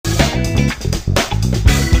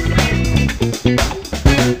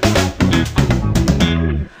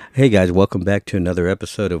Hey guys, welcome back to another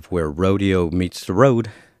episode of Where Rodeo Meets the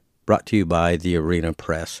Road, brought to you by the Arena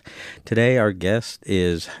Press. Today our guest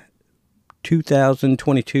is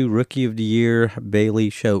 2022 Rookie of the Year,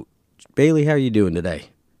 Bayleigh Choate. Bayleigh, how are you doing today?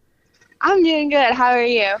 I'm doing good. How are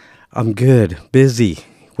you? I'm good. Busy.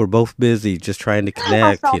 We're both busy just trying to I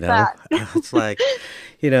connect, felt that. It's like,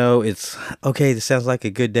 it's okay, this sounds like a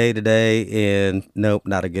good day today, and nope,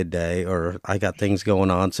 not a good day, or I got things going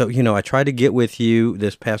on. So, I tried to get with you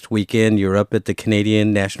this past weekend. You're up at the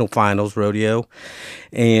Canadian National Finals Rodeo,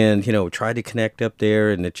 and, tried to connect up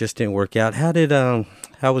there, and it just didn't work out.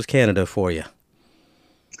 How was Canada for you?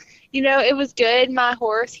 It was good. My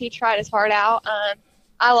horse, he tried his heart out.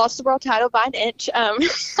 I lost the world title by an inch.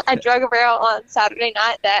 I drug a barrel on Saturday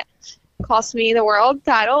night that cost me the world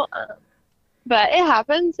title. But it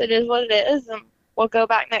happens. It is what it is. And we'll go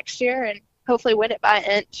back next year and hopefully win it by an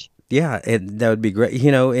inch. Yeah, that would be great.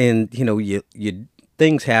 You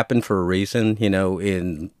things happen for a reason,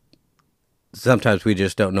 and sometimes we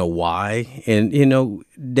just don't know why. And,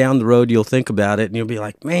 down the road, you'll think about it and you'll be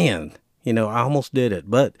like, man, I almost did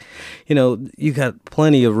it. But, you got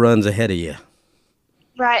plenty of runs ahead of you.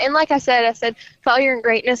 Right. And like I said, failure and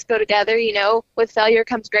greatness go together. With failure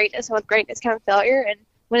comes greatness, and with greatness comes failure. And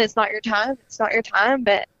when it's not your time, it's not your time,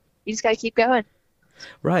 but you just got to keep going.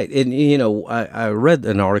 Right. And, I read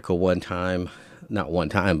an article one time, not one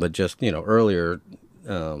time, but just, earlier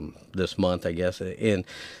this month, I guess. And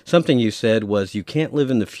something you said was you can't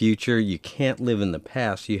live in the future. You can't live in the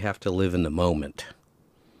past. You have to live in the moment.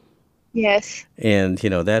 Yes. And,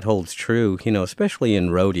 that holds true, especially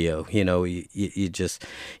in rodeo. You just,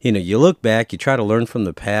 you look back, you try to learn from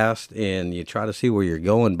the past, and you try to see where you're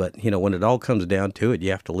going. But, when it all comes down to it,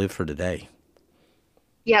 you have to live for today.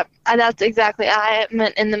 Yep. And that's exactly, I am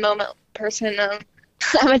an in the moment person.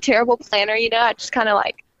 I'm a terrible planner, I just kind of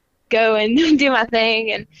like go and do my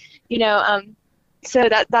thing. And, so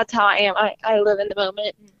that's how I am. I live in the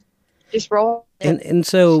moment and just roll. And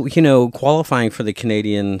so, qualifying for the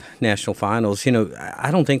Canadian National Finals, I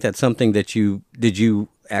don't think that's something that did you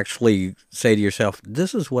actually say to yourself,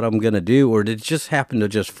 this is what I'm going to do, or did it just happen to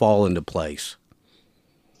just fall into place?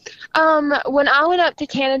 When I went up to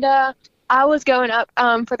Canada, I was going up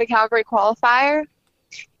for the Calgary qualifier.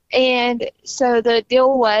 And so the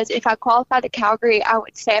deal was if I qualified to Calgary, I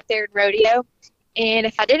would stay up there in rodeo. And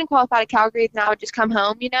if I didn't qualify to Calgary, then I would just come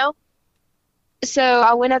home, So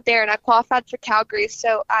I went up there and I qualified for Calgary.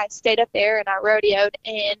 So I stayed up there and I rodeoed.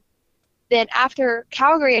 And then after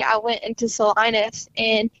Calgary, I went into Salinas,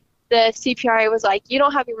 and the CPRA was like, you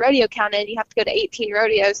don't have your rodeo counted. You have to go to 18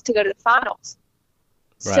 rodeos to go to the finals.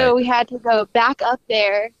 Right. So we had to go back up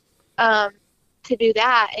there to do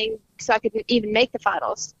that, and so I could even make the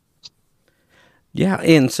finals. Yeah,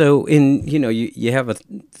 and so you have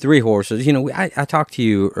three horses. I talked to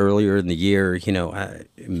you earlier in the year.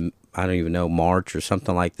 I don't even know, March or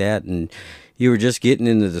something like that, and you were just getting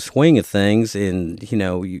into the swing of things, and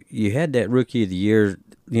you had that Rookie of the Year,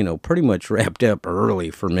 pretty much wrapped up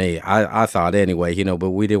early for me. I thought anyway, but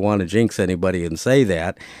we didn't want to jinx anybody and say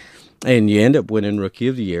that, and you end up winning Rookie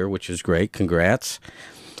of the Year, which is great. Congrats.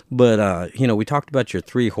 But, we talked about your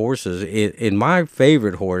three horses. And my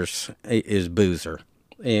favorite horse is Boozer.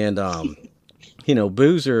 And,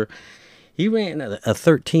 Boozer, he ran a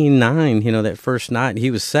 13.9, that first night.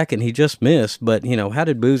 He was second. He just missed. But, how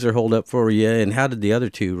did Boozer hold up for you? And how did the other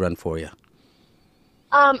two run for you?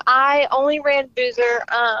 I only ran Boozer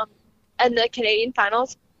in the Canadian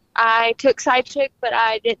finals. I took Side Chick, but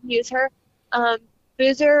I didn't use her.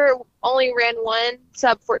 Boozer only ran one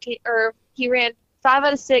sub 14, or he ran 5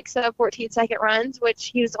 out of 6 of 14 second runs, which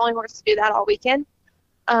he was the only horse to do that all weekend.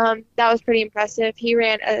 That was pretty impressive. He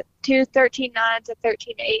ran two 13.9s, a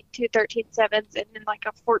 13.8, two 13.7s, and then like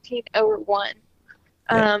a 14 over 1.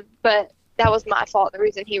 Yeah. But that was my fault, the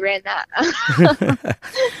reason he ran that.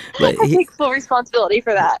 But I take full responsibility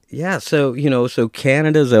for that. Yeah, so, so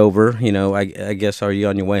Canada's over. I guess, are you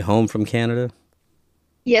on your way home from Canada?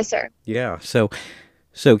 Yes, sir. Yeah,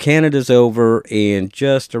 so Canada's over, and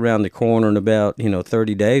just around the corner in about,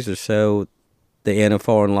 30 days or so, the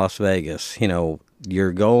NFL in Las Vegas.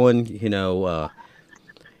 You're going,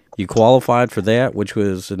 you qualified for that, which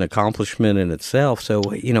was an accomplishment in itself. So,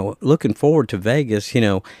 looking forward to Vegas,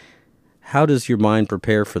 how does your mind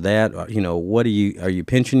prepare for that? Are you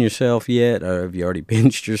pinching yourself yet? Or have you already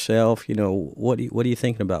pinched yourself? What are you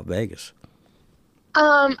thinking about Vegas?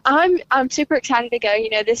 I'm super excited to go.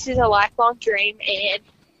 This is a lifelong dream, and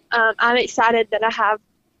I'm excited that I have,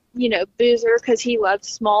 Boozer, because he loves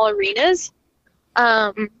small arenas.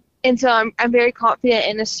 And so I'm very confident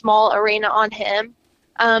in a small arena on him.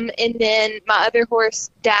 And then my other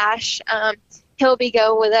horse, Dash, he'll be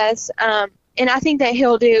going with us. And I think that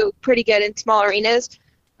he'll do pretty good in small arenas.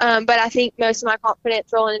 But I think most of my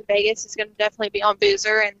confidence rolling in Vegas is going to definitely be on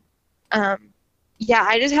Boozer. And yeah,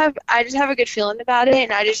 I just have a good feeling about it,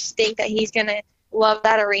 and I just think that he's going to love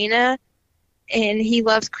that arena. And he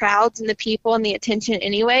loves crowds and the people and the attention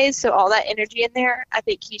anyways. So all that energy in there, I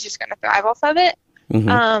think he's just going to thrive off of it.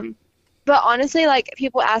 Hmm. But honestly, like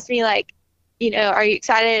people ask me like, are you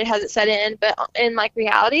excited? Has it set in? But in like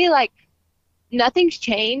reality, like nothing's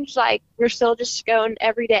changed. Like we're still just going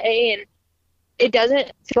every day and it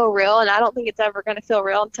doesn't feel real. And I don't think it's ever going to feel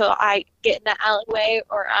real until I get in the alleyway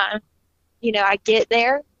or, I get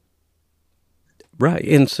there. Right.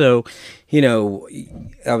 And so, you know,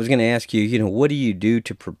 I was going to ask you, what do you do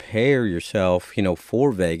to prepare yourself,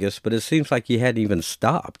 for Vegas? But it seems like you hadn't even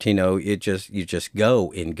stopped. You just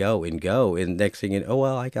go and go and go. And next thing oh,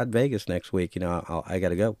 well, I got Vegas next week. I got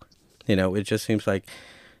to go. It just seems like,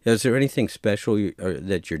 is there anything special or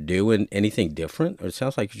that you're doing, anything different? Or it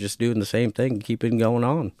sounds like you're just doing the same thing, keeping going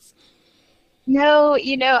on. No,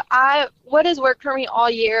 what has worked for me all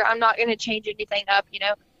year, I'm not going to change anything up.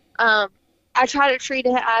 Um, I try to treat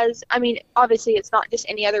it as, I mean, obviously it's not just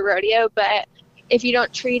any other rodeo, but if you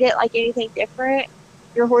don't treat it like anything different,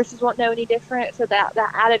 your horses won't know any different. So that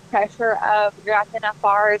added pressure of you're at the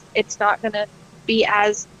NFRs, it's not going to be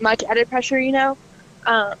as much added pressure.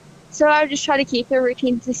 Um, so I just try to keep the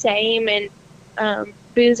routines the same. And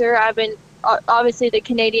Boozer, obviously the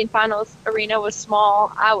Canadian finals arena was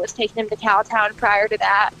small. I was taking him to Cowtown prior to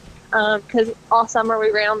that because all summer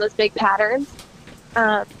we ran on those big patterns.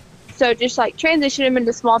 Um, so just like transition him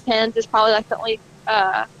into small pens is probably like the only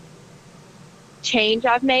change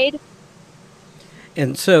I've made.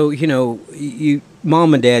 And so,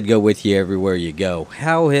 mom and dad go with you everywhere you go.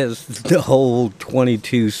 How has the whole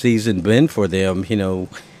 22 season been for them?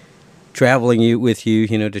 Traveling with you,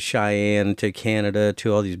 to Cheyenne, to Canada,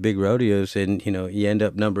 to all these big rodeos, and you end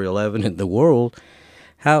up number 11 in the world.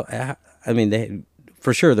 I mean,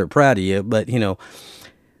 for sure they're proud of you, but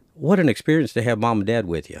what an experience to have mom and dad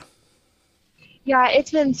with you. Yeah, it's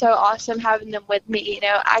been so awesome having them with me.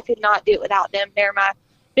 I could not do it without them. They're my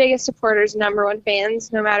biggest supporters, number one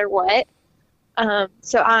fans, no matter what.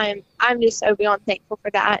 So I'm just so beyond thankful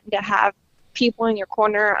for that, and to have people in your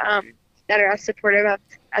corner that are as supportive of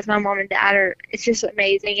as my mom and dad are. It's just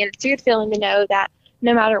amazing, and it's a good feeling to know that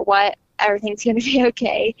no matter what, everything's going to be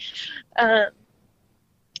okay. Um,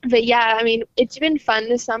 but yeah, I mean, it's been fun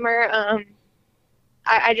this summer.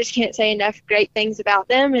 I just can't say enough great things about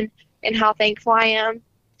them and how thankful I am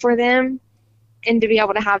for them and to be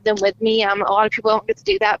able to have them with me. A lot of people don't get to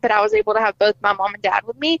do that, but I was able to have both my mom and dad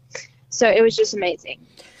with me. So it was just amazing.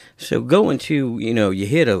 So going to, you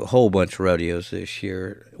hit a whole bunch of rodeos this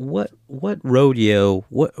year. What rodeo,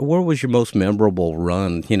 where was your most memorable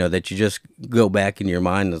run, that you just go back in your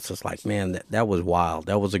mind that's just like, man, that was wild.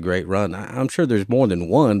 That was a great run. I'm sure there's more than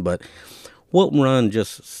one, but what run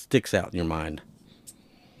just sticks out in your mind?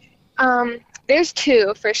 There's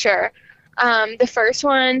two for sure. The first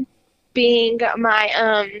one being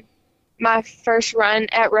my first run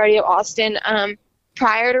at Rodeo Austin.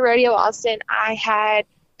 Prior to Rodeo Austin, I had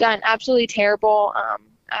done absolutely terrible. I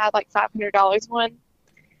had like $500 won.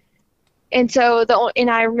 And so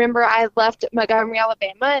I remember I left Montgomery,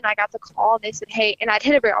 Alabama, and I got the call, and they said, "Hey," and I'd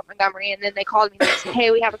hit a bear off Montgomery, and then they called me and they said, "Hey,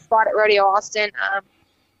 we have a spot at Rodeo Austin.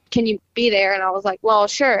 Can you be there?" And I was like, "Well,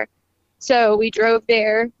 sure." So we drove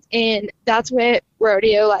there, and that's when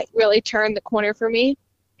rodeo like really turned the corner for me.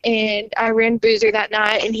 And I ran Boozer that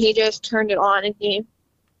night, and he just turned it on, and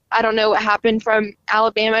I don't know what happened from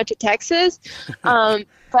Alabama to Texas,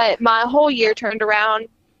 but my whole year turned around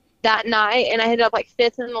that night, and I ended up like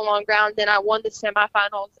fifth in the long round. Then I won the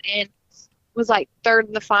semifinals and was like third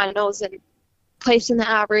in the finals and placed in the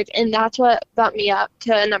average, and that's what bumped me up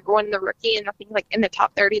to number one in the rookie, and I think like in the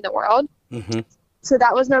top 30 in the world. Hmm. So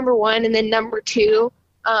that was number one, and then number two.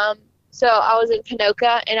 So I was in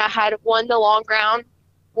Pinoca, and I had won the long round,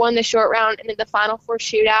 won the short round, and then the Final Four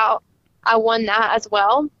shootout. I won that as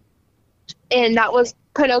well, and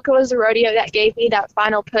Pinoca was the rodeo that gave me that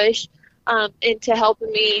final push into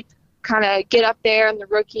helping me kind of get up there in the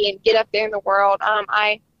rookie and get up there in the world.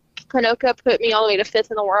 Pinoca put me all the way to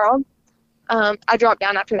fifth in the world. I dropped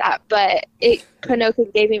down after that, but Pinoca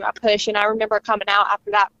gave me my push, and I remember coming out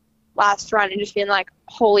after that last run and just being like,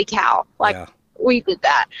 "Holy cow!" Like Yeah. we did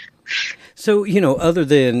that. So, other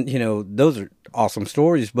than, those are awesome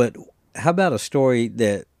stories, but how about a story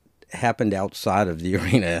that happened outside of the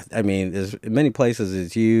arena? I mean, there's many places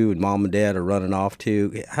as you and mom and dad are running off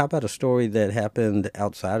to. How about a story that happened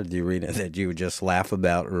outside of the arena that you would just laugh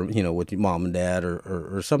about, or with your mom and dad,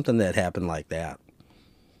 or something that happened like that?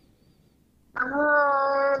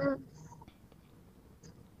 Um,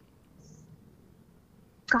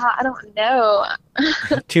 God, I don't know.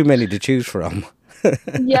 Too many to choose from.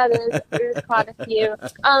 Yeah, there's quite a few.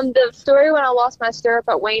 The story when I lost my stirrup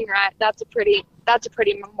at Wainwright, that's a pretty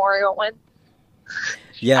memorial one. I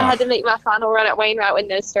Yeah. had to make my final run at Wainwright with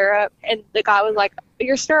no stirrup, and the guy was like,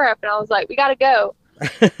 "Your stirrup," and I was like, "We gotta go."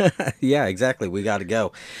 Yeah, exactly. We got to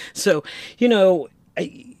go. So, you know,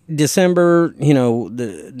 December,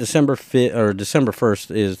 the December 5th or December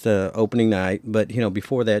 1st is the opening night, but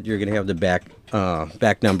before that you're going to have the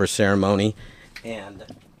back number ceremony,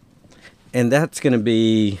 and that's going to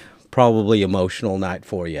be probably emotional night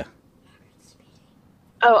for you.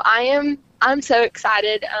 Oh, I'm so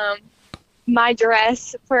excited. My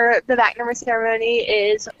dress for the back number ceremony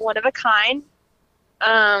is one of a kind.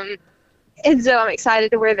 Um, and so I'm excited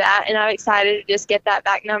to wear that, and I'm excited to just get that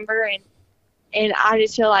back number, and I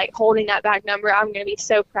just feel like holding that back number, I'm going to be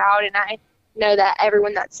so proud, and I know that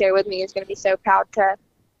everyone that's there with me is going to be so proud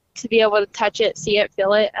to be able to touch it, see it,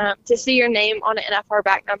 feel it. To see your name on an NFR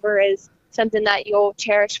back number is something that you'll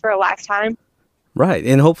cherish for a lifetime. Right.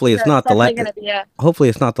 And hopefully So it's it's not the definitely going to be a hopefully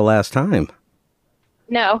it's not the last time.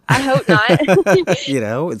 no. I hope not.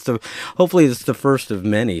 It's hopefully it's the first of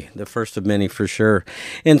many for sure.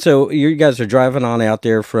 And so you guys are driving on out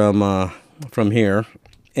there from here.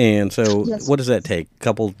 And so Yes. what does that take?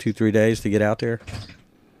 Couple 2-3 days to get out there?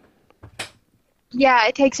 Yeah,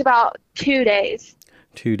 it takes about 2 days.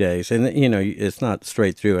 2 days, and it's not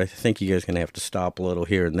straight through. I think you guys gonna have to stop a little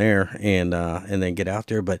here and there, and then get out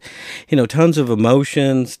there. But tons of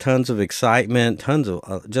emotions, tons of excitement, tons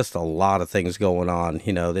of just a lot of things going on.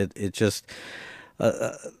 That it just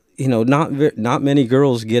not many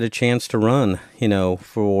girls get a chance to run.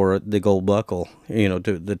 For the gold buckle. To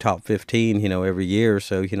the top 15. Every year.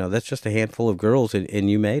 So that's just a handful of girls,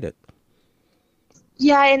 and you made it.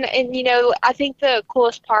 Yeah, and I think the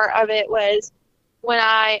coolest part of it was when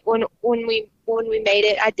we made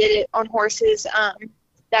it. I did it on horses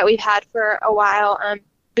that we've had for a while.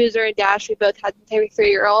 Boozer and Dash, we both had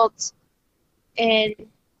 33-year-olds, and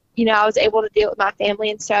I was able to do it with my family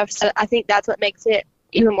and stuff. So I think that's what makes it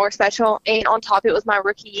even more special. And on top, it was my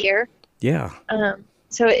rookie year. Yeah.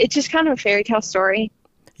 So it's just kind of a fairy tale story.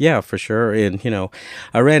 Yeah, for sure. And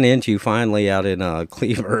I ran into you finally out in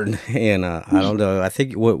Cleveland, and I don't know. I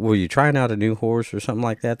think what were you trying out a new horse or something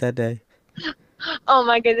like that day? Oh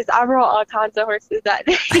my goodness, I brought all kinds of horses that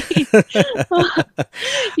day.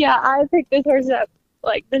 Yeah, I picked this horse up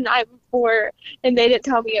like the night before, and they didn't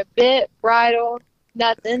tell me a bit, bridle,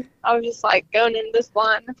 nothing. I was just like going in this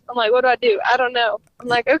blind. I'm like, what do I do? I don't know. I'm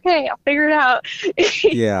like, okay, I'll figure it out.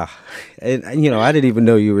 Yeah, and I didn't even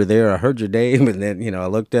know you were there. I heard your name, and then I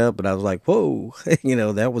looked up, and I was like, whoa,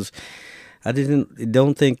 that was I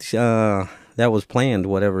don't think that was planned.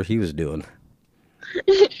 Whatever he was doing.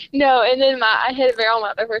 No, and then I hit a barrel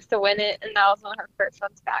my other horse to win it, and that was one of her first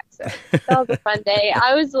ones back. So that was a fun day.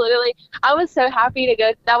 I was so happy to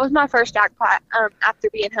go. That was my first jackpot after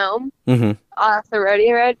being home Hmm. off the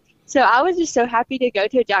rodeo road. So I was just so happy to go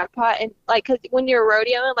to a jackpot, and like, 'cause when you're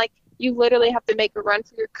rodeoing, like you literally have to make a run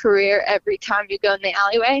for your career every time you go in the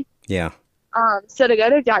alleyway. Yeah. So to go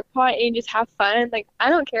to a jackpot and just have fun, like I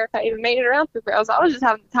don't care if I even made it around 3 barrels. I was just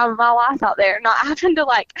having the time of my life out there, not having to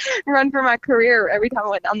like run for my career every time I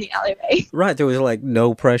went down the alleyway. Right. There was like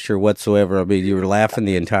no pressure whatsoever. I mean, you were laughing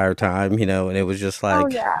the entire time, and it was just Oh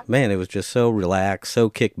like, yeah. man, it was just so relaxed, so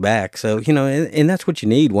kicked back. So, and that's what you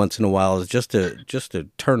need once in a while is just to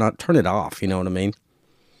turn it off. You know what I mean?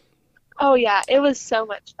 Oh yeah. It was so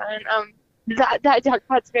much fun. That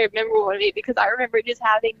jackpot's very memorable to me because I remember just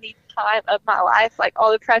having the time of my life. Like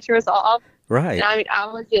all the pressure was off, and Right. I mean I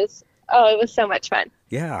was just it was so much fun.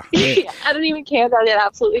 Yeah. I didn't even care that I did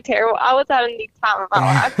absolutely terrible. I was having the time of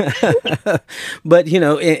my life. But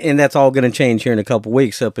and that's all going to change here in a couple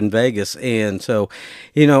weeks up in Vegas, and so,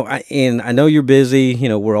 I know you're busy.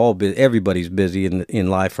 We're all busy. Everybody's busy in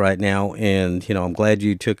life right now, and I'm glad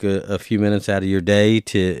you took a few minutes out of your day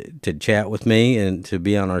to chat with me and to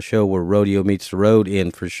be on our show where rodeo meets the road.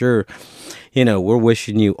 And for sure, we're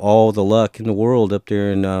wishing you all the luck in the world up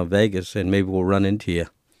there in Vegas, and maybe we'll run into you.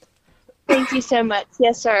 Thank you so much.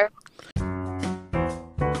 Yes, sir.